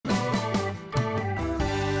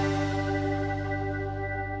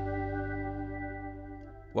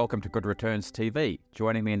Welcome to Good Returns TV.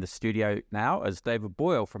 Joining me in the studio now is David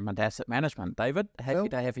Boyle from Mint Asset Management. David, happy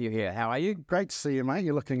to have you here. How are you? Great to see you, mate.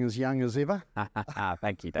 You're looking as young as ever.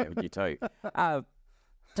 Thank you, David. You too.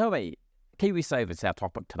 Tell me, KiwiSaver is our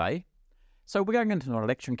topic today. So we're going into an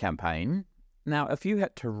election campaign. Now, if you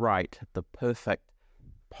had to write the perfect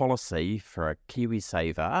policy for a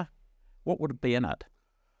KiwiSaver, what would it be in it?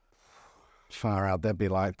 Far out. That'd be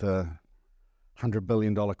like the $100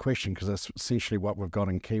 billion question, because that's essentially what we've got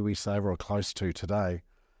in KiwiSaver or close to today.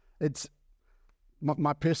 It's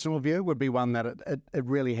my personal view would be one that it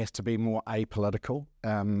really has to be more apolitical.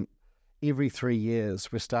 Every 3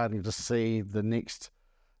 years, we're starting to see the next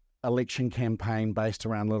election campaign based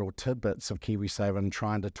around little tidbits of KiwiSaver and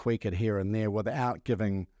trying to tweak it here and there without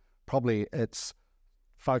giving probably its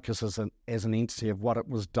focus as an entity of what it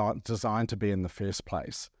was designed to be in the first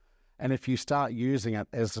place. And if you start using it,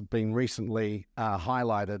 as has been recently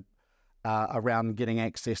highlighted, around getting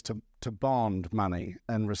access to bond money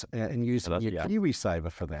and using your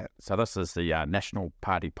KiwiSaver for that. So this is the National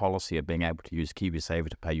Party policy of being able to use KiwiSaver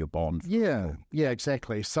to pay your bond. Yeah,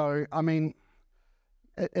 exactly. So, I mean,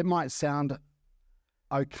 it might sound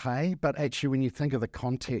okay, but actually when you think of the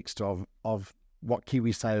context of what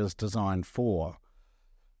KiwiSaver is designed for,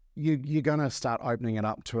 you're going to start opening it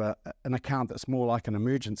up to an account that's more like an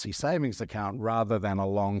emergency savings account rather than a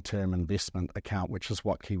long-term investment account, which is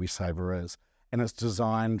what KiwiSaver is. And it's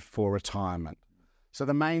designed for retirement. So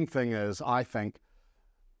the main thing is, I think,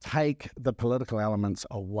 take the political elements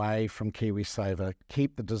away from KiwiSaver,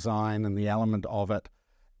 keep the design and the element of it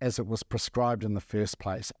as it was prescribed in the first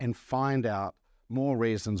place, and find out more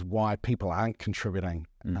reasons why people aren't contributing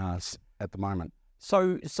at the moment.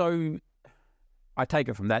 So I take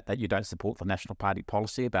it from that you don't support the National Party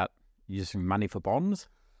policy about using money for bonds?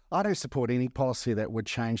 I don't support any policy that would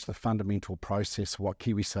change the fundamental process of what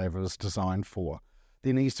KiwiSaver is designed for.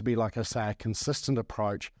 There needs to be, like I say, a consistent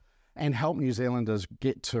approach and help New Zealanders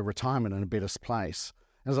get to retirement in a better place.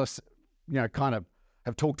 As I kind of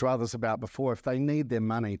have talked to others about before, if they need their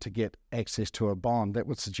money to get access to a bond, that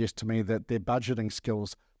would suggest to me that their budgeting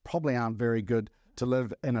skills probably aren't very good to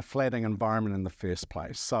live in a flatting environment in the first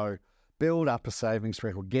place. So build up a savings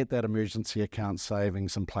record, get that emergency account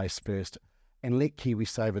savings in place first, and let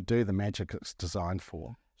KiwiSaver do the magic it's designed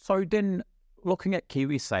for. So then, looking at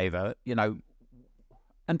KiwiSaver,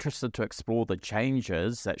 interested to explore the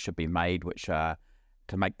changes that should be made, which are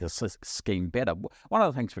to make this scheme better. One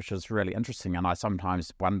of the things which is really interesting, and I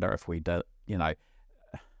sometimes wonder if we do,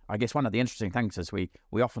 I guess one of the interesting things is we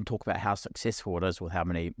often talk about how successful it is with how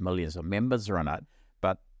many millions of members are in it,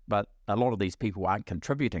 but a lot of these people aren't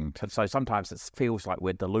contributing. So sometimes it feels like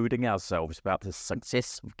we're deluding ourselves about the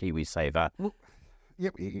success of KiwiSaver. Well, yeah,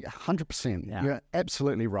 100%. Yeah. You're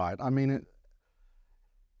absolutely right. I mean,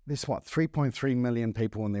 there's 3.3 million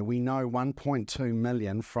people in there. We know 1.2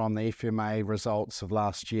 million from the FMA results of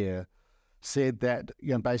last year said that,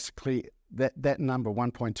 basically that number,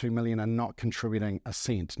 1.2 million, are not contributing a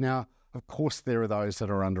cent. Now, of course, there are those that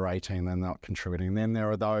are under 18 and not contributing. Then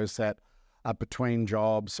there are those that are between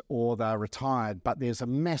jobs or they're retired, but there's a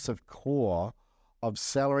massive core of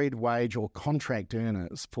salaried wage or contract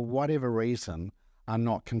earners, for whatever reason, are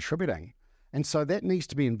not contributing. And so that needs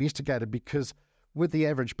to be investigated, because with the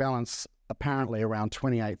average balance apparently around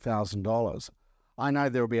 $28,000, I know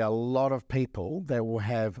there will be a lot of people that will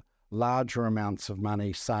have larger amounts of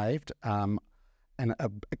money saved, and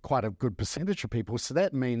quite a good percentage of people. So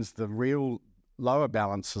that means the real lower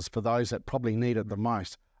balances for those that probably need it the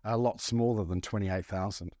most are a lot smaller than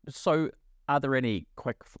 28,000. So are there any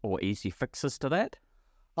quick or easy fixes to that?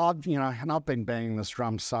 I've been banging this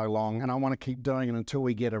drum so long, and I want to keep doing it until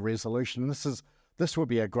we get a resolution. This would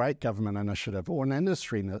be a great government initiative or an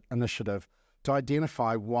industry initiative to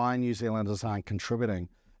identify why New Zealanders aren't contributing.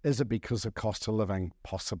 Is it because of cost of living?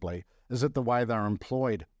 Possibly. Is it the way they're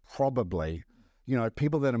employed? Probably.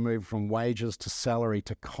 People that are moved from wages to salary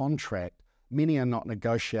to contract, many are not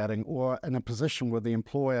negotiating or in a position with the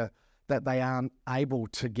employer that they aren't able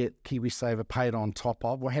to get KiwiSaver paid on top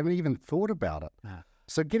of, or haven't even thought about it.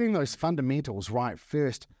 So getting those fundamentals right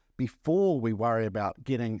first before we worry about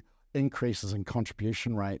getting increases in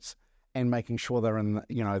contribution rates and making sure they're in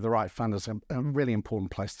the right fund is a really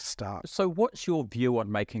important place to start. So what's your view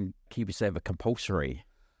on making KiwiSaver compulsory?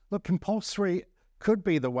 Look, compulsory could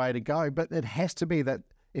be the way to go, but it has to be that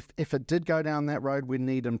if it did go down that road, we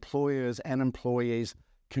need employers and employees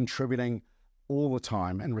contributing all the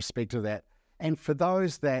time in respect to that. And for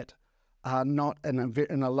those that are not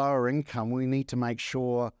in a lower income, we need to make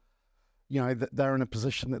sure, that they're in a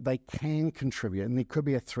position that they can contribute. And there could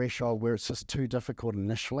be a threshold where it's just too difficult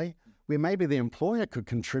initially, where maybe the employer could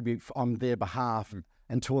contribute on their behalf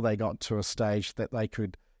until they got to a stage that they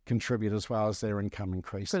could contribute as well as their income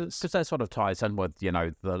increases. Because that sort of ties in with,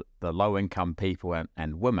 the low-income people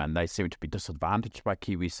and women. They seem to be disadvantaged by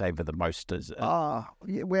KiwiSaver the most. And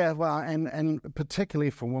particularly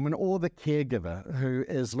for women or the caregiver who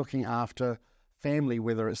is looking after family,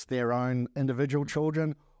 whether it's their own individual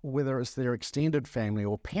children or whether it's their extended family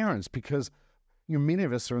or parents, because many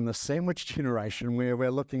of us are in the sandwich generation where we're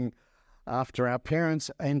looking after our parents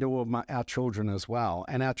and or our children as well,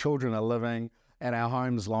 and our children are living at our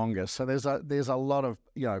homes longer. So there's a lot of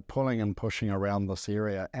pulling and pushing around this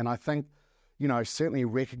area, and I think certainly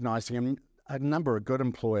recognising a number of good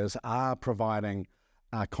employers are providing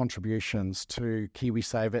contributions to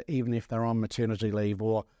KiwiSaver, even if they're on maternity leave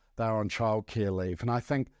or they're on childcare leave. And I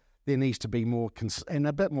think there needs to be more and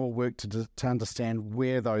a bit more work to understand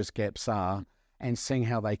where those gaps are and seeing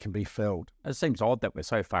how they can be filled. It seems odd that we're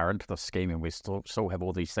so far into the scheme and we still have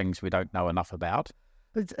all these things we don't know enough about.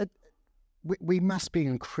 We must be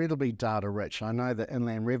incredibly data rich. I know that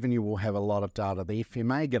Inland Revenue will have a lot of data. The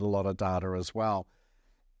FMA get a lot of data as well.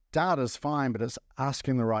 Data's fine, but it's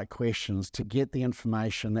asking the right questions to get the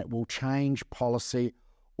information that will change policy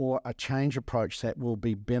or a change approach that will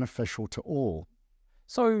be beneficial to all.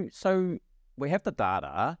 So we have the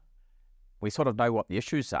data. We sort of know what the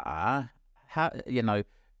issues are. How,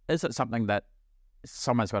 is it something that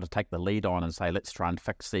someone's got to take the lead on and say, let's try and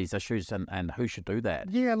fix these issues, and who should do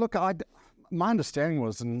that? Yeah, look, my understanding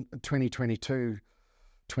was in 2021,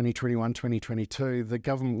 2022, the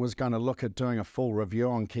government was going to look at doing a full review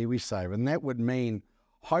on KiwiSaver, and that would mean,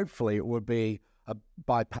 hopefully, it would be a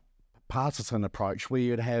bipartisan approach where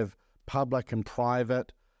you'd have public and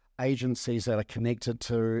private agencies that are connected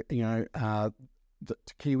to, to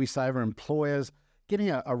KiwiSaver, employers, getting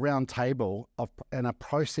a round table and a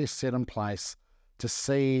process set in place to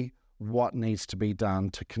see what needs to be done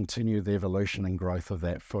to continue the evolution and growth of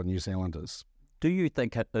that for New Zealanders. Do you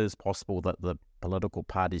think it is possible that the political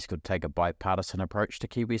parties could take a bipartisan approach to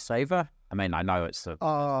KiwiSaver? I mean, I know it's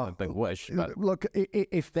a big wish, but... Look,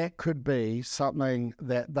 if that could be something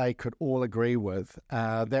that they could all agree with,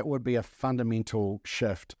 that would be a fundamental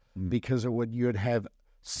shift, because you'd have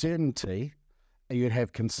certainty, you'd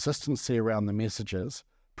have consistency around the messages.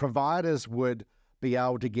 Providers would be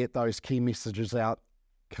able to get those key messages out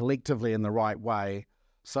collectively in the right way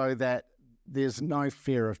so that there's no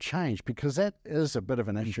fear of change, because that is a bit of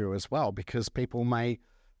an issue as well, because people may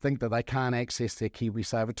think that they can't access their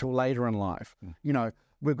KiwiSaver till later in life.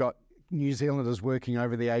 We've got New Zealanders working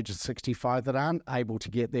over the age of 65 that aren't able to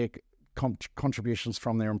get their contributions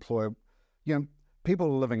from their employer. People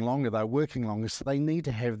are living longer, they're working longer, so they need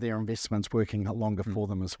to have their investments working longer for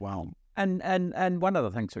them as well. And one of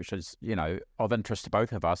the things which is, of interest to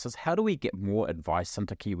both of us is, how do we get more advice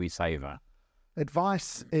into KiwiSaver?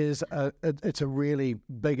 Advice is it's a really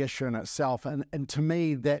big issue in itself, and to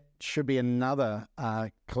me that should be another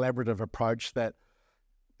collaborative approach that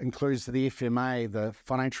includes the FMA, the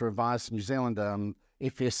Financial Advisors New Zealand,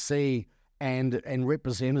 FSC, and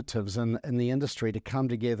representatives in the industry to come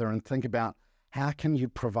together and think about how can you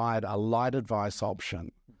provide a light advice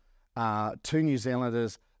option to New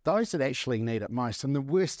Zealanders, those that actually need it most. And the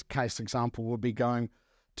worst case example would be going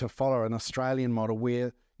to follow an Australian model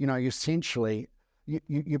where essentially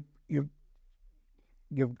you're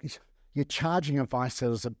charging advice that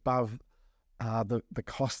is above the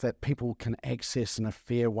cost that people can access in a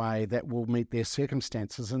fair way that will meet their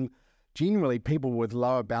circumstances. And generally, people with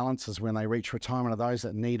lower balances when they reach retirement are those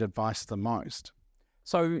that need advice the most.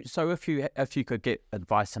 So if you could get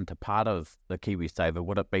advice into part of the KiwiSaver,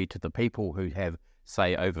 would it be to the people who have,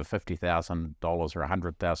 say, over $50,000 or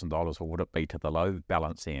 $100,000, or would it be to the low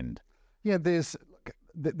balance end? Yeah,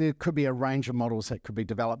 there could be a range of models that could be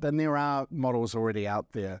developed, and there are models already out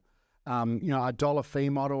there. A dollar fee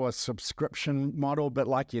model, a subscription model, but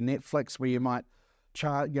like your Netflix, where you might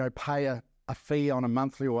pay a fee on a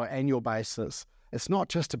monthly or annual basis. It's not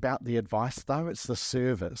just about the advice, though; it's the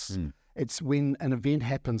service. It's when an event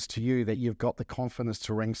happens to you that you've got the confidence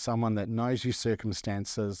to ring someone that knows your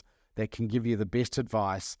circumstances, that can give you the best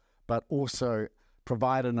advice, but also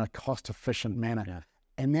provide in a cost-efficient manner. Yeah.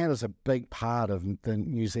 And that is a big part of the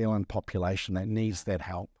New Zealand population that needs that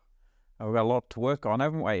help. We've got a lot to work on,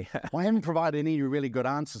 haven't we? I haven't provided any really good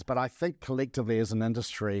answers, but I think collectively as an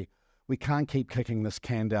industry, we can't keep kicking this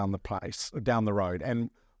can down the road. And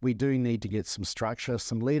we do need to get some structure,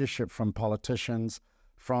 some leadership from politicians,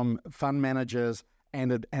 from fund managers,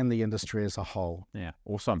 and the industry as a whole. Yeah,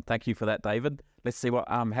 awesome. Thank you for that, David. Let's see what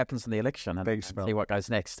happens in the election and see what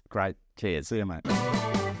goes next. Great. Cheers. See you, mate.